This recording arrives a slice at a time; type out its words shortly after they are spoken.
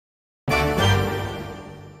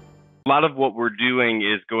A lot of what we're doing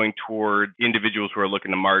is going toward individuals who are looking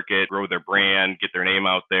to market, grow their brand, get their name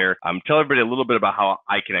out there. Tell everybody a little bit about how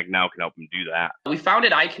iConnect Now can help them do that. We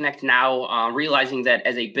founded iConnect Now, realizing that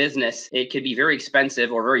as a business, it could be very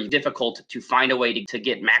expensive or very difficult to find a way to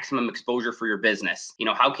get maximum exposure for your business.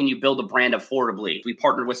 How can you build a brand affordably? We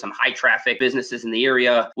partnered with some high traffic businesses in the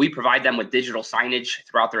area. We provide them with digital signage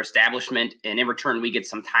throughout their establishment. And in return, we get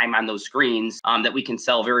some time on those screens that we can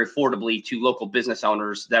sell very affordably to local business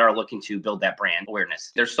owners that are looking to build that brand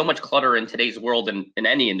awareness. There's so much clutter in today's world and in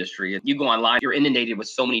any industry. If you go online, you're inundated with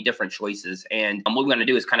so many different choices. And what we want to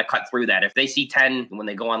do is kind of cut through that. If they see 10 when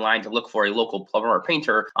they go online to look for a local plumber or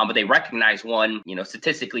painter, but they recognize one,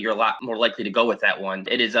 statistically, you're a lot more likely to go with that one.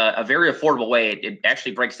 It is a very affordable way. It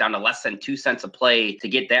actually breaks down to less than 2 cents a play to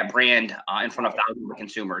get that brand in front of thousands of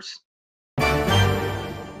consumers.